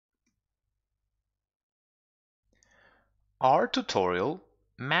Our tutorial,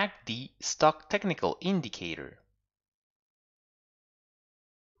 MACD Stock Technical Indicator.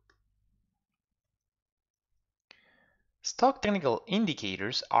 Stock technical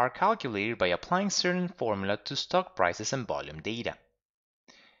indicators are calculated by applying certain formula to stock prices and volume data.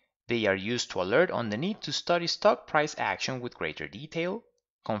 They are used to alert on the need to study stock price action with greater detail,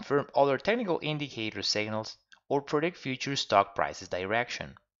 confirm other technical indicator signals, or predict future stock prices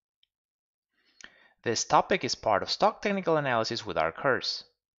direction. This topic is part of Stock Technical Analysis with our course.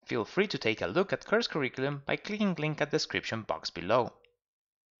 Feel free to take a look at course curriculum by clicking link at description box below.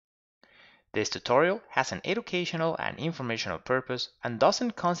 This tutorial has an educational and informational purpose and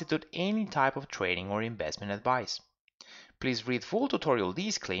doesn't constitute any type of trading or investment advice. Please read full tutorial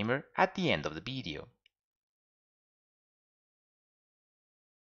disclaimer at the end of the video.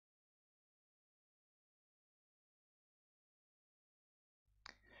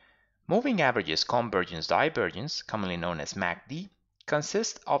 Moving averages convergence-divergence, commonly known as MACD,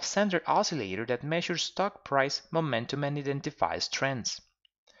 consists of standard oscillator that measures stock price momentum and identifies trends.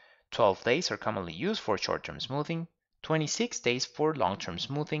 12 days are commonly used for short-term smoothing, 26 days for long-term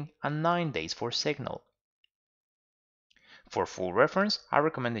smoothing, and 9 days for signal. For full reference, I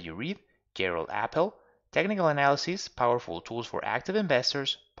recommend that you read Gerald Appel, Technical Analysis, Powerful Tools for Active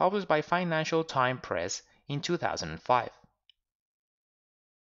Investors, published by Financial Times Press in 2005.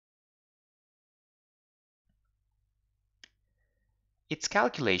 Its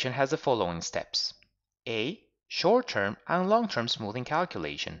calculation has the following steps. A. Short-term and long-term smoothing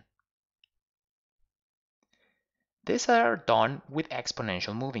calculation. These are done with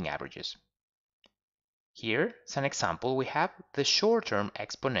exponential moving averages. Here, as an example, we have the short-term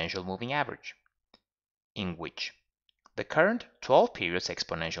exponential moving average, in which the current 12 periods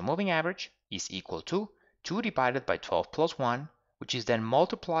exponential moving average is equal to 2 divided by 12 plus 1, which is then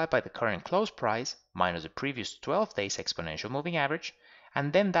multiplied by the current close price minus the previous 12 days exponential moving average,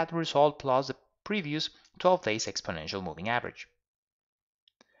 and then that result plus the previous 12 days exponential moving average.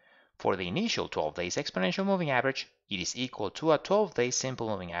 For the initial 12 days exponential moving average, it is equal to a 12 days simple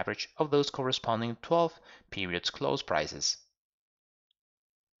moving average of those corresponding 12 periods close prices.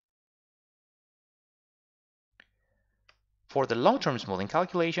 For the long-term smoothing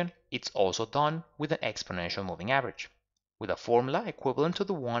calculation, it's also done with an exponential moving average, with a formula equivalent to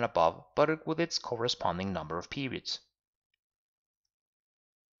the one above but with its corresponding number of periods.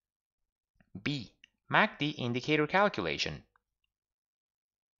 B. MACD indicator calculation.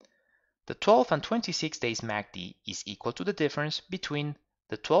 The 12 and 26 days MACD is equal to the difference between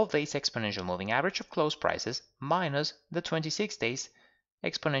the 12 days exponential moving average of close prices minus the 26 days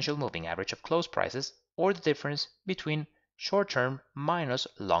exponential moving average of close prices, or the difference between short-term minus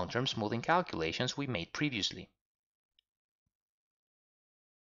long-term smoothing calculations we made previously.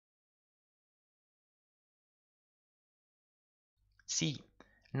 C.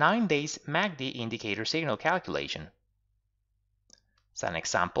 9 days MACD indicator signal calculation. As an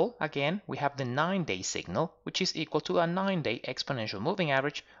example, again, we have the 9-day signal, which is equal to a 9-day exponential moving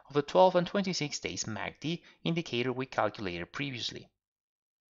average of the 12 and 26 days MACD indicator we calculated previously.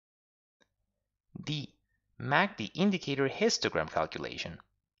 D. MACD indicator histogram calculation.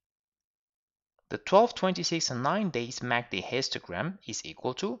 The 12, 26, and 9 days MACD histogram is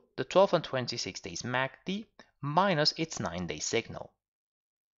equal to the 12 and 26 days MACD minus its 9-day signal.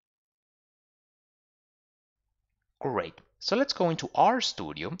 Great. So let's go into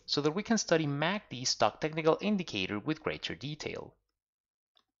RStudio so that we can study MACD stock technical indicator with greater detail.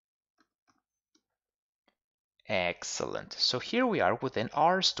 Excellent. So here we are within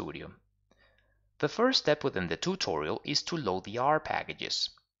RStudio. The first step within the tutorial is to load the R packages.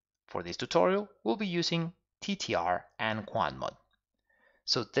 For this tutorial, we'll be using TTR and QuantMod.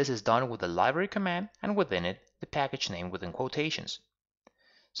 So this is done with the library command and within it, the package name within quotations.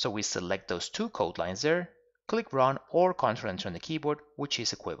 So we select those two code lines there, click Run or Ctrl-Enter on the keyboard, which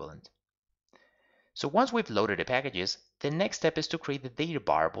is equivalent. So once we've loaded the packages, the next step is to create the data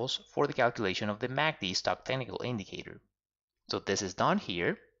variables for the calculation of the MACD stock technical indicator. So this is done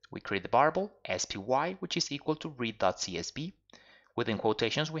here. We create the variable SPY, which is equal to read.csv. Within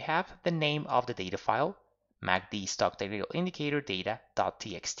quotations, we have the name of the data file, MACD stock technical indicator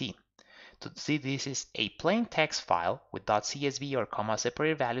data.txt. To see this is a plain text file with .csv or comma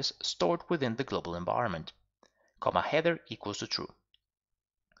separated values stored within the global environment. Comma header equals to true.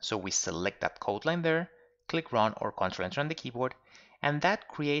 So we select that code line there, click Run or Ctrl-Enter on the keyboard, and that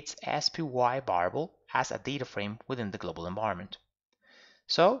creates SPY variable as a data frame within the global environment.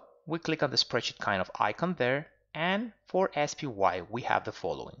 So we click on the spreadsheet kind of icon there, and for SPY we have the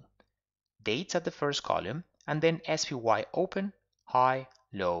following. Dates at the first column, and then SPY open, high,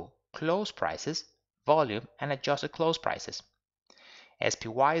 low, close prices, volume, and adjusted close prices.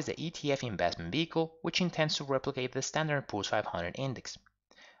 SPY is the ETF investment vehicle which intends to replicate the Standard & Poor's 500 index.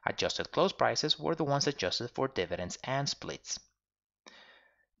 Adjusted close prices were the ones adjusted for dividends and splits.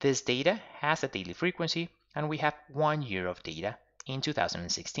 This data has a daily frequency, and we have 1 year of data in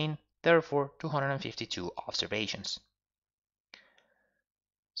 2016, therefore 252 observations.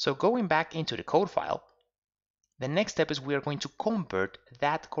 So going back into the code file, the next step is we are going to convert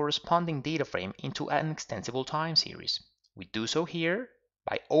that corresponding data frame into an extensible time series. We do so here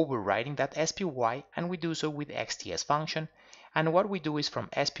by overriding that SPY, and we do so with the XTS function. And what we do is from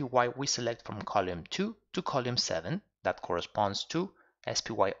SPY we select from column 2 to column 7, that corresponds to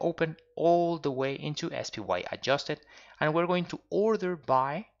SPY open all the way into SPY adjusted, and we're going to order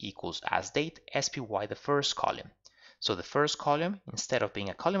by equals as date SPY the first column. So the first column, instead of being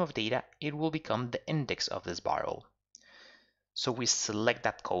a column of data, it will become the index of this barbell. So we select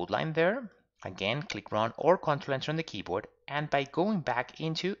that code line there. Again, click Run or Ctrl Enter on the keyboard, and by going back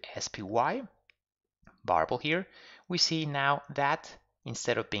into SPY barbell here, we see now that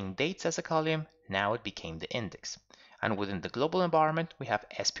instead of being dates as a column, now it became the index. And within the global environment, we have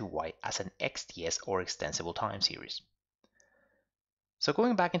SPY as an XTS or extensible time series. So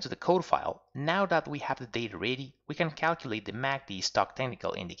going back into the code file, now that we have the data ready, we can calculate the MACD stock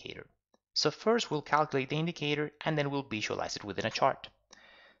technical indicator. So first we'll calculate the indicator, and then we'll visualize it within a chart.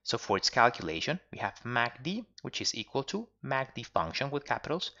 So for its calculation, we have MACD, which is equal to MACD function with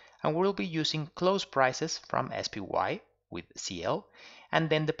capitals, and we'll be using close prices from SPY with CL, and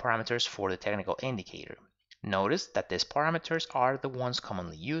then the parameters for the technical indicator. Notice that these parameters are the ones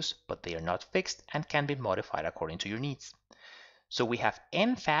commonly used, but they are not fixed and can be modified according to your needs. So we have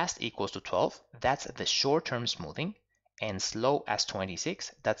N fast equals to 12, that's the short-term smoothing, N slow as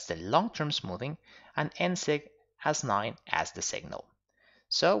 26, that's the long-term smoothing, and N sig as 9 as the signal.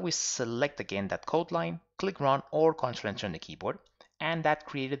 So we select again that code line, click Run or Ctrl Enter on the keyboard, and that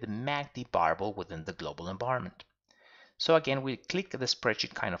created the MACD barbell within the global environment. So again, we click the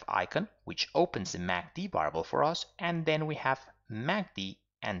spreadsheet kind of icon, which opens the MACD barbell for us, and then we have MACD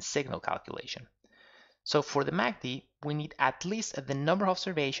and signal calculation. So for the MACD, we need at least the number of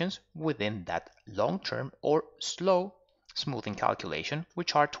observations within that long-term or slow smoothing calculation,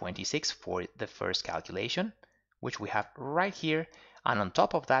 which are 26 for the first calculation, which we have right here, and on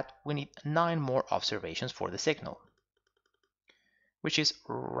top of that, we need 9 more observations for the signal, which is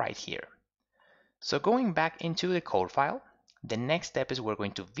right here. So going back into the code file, the next step is we're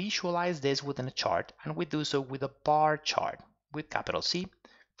going to visualize this within a chart, and we do so with a bar chart with capital C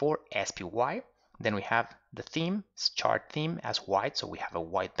for SPY. Then we have the theme, chart theme as white, so we have a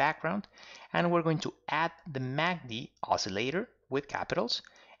white background, and we're going to add the MACD oscillator with capitals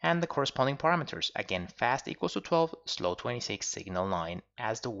and the corresponding parameters. Again, fast equals to 12, slow 26, signal 9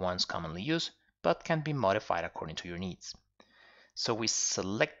 as the ones commonly used, but can be modified according to your needs. So we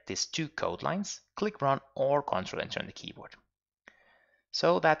select these two code lines, click Run or Ctrl Enter on the keyboard.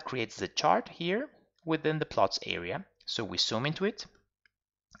 So that creates the chart here within the plots area. So we zoom into it,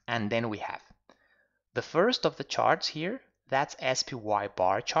 and then we have the first of the charts here, that's SPY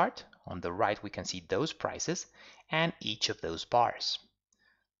bar chart. On the right, we can see those prices and each of those bars.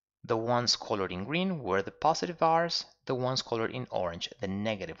 The ones colored in green were the positive bars, the ones colored in orange, the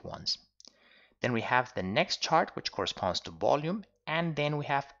negative ones. Then we have the next chart, which corresponds to volume, and then we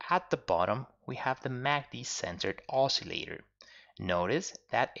have at the bottom, we have the MACD centered oscillator. Notice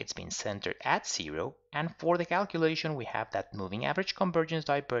that it's been centered at 0, and for the calculation, we have that moving average convergence,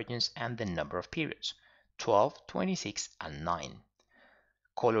 divergence, and the number of periods, 12, 26, and 9.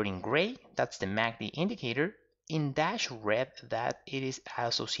 Colored in gray, that's the MACD indicator. In dash red, that it is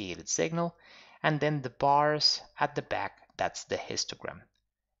associated signal, and then the bars at the back, that's the histogram.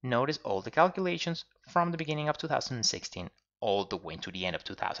 Notice all the calculations from the beginning of 2016 all the way to the end of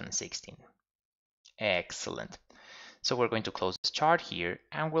 2016. Excellent. So we're going to close this chart here,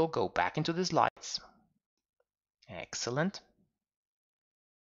 and we'll go back into the slides. Excellent.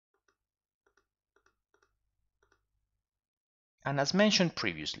 And as mentioned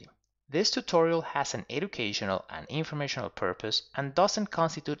previously, this tutorial has an educational and informational purpose and doesn't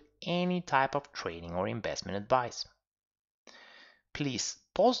constitute any type of trading or investment advice. Please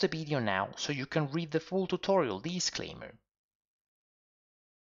pause the video now so you can read the full tutorial disclaimer.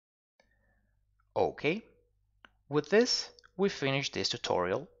 Okay, with this, we finished this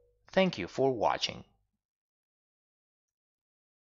tutorial. Thank you for watching.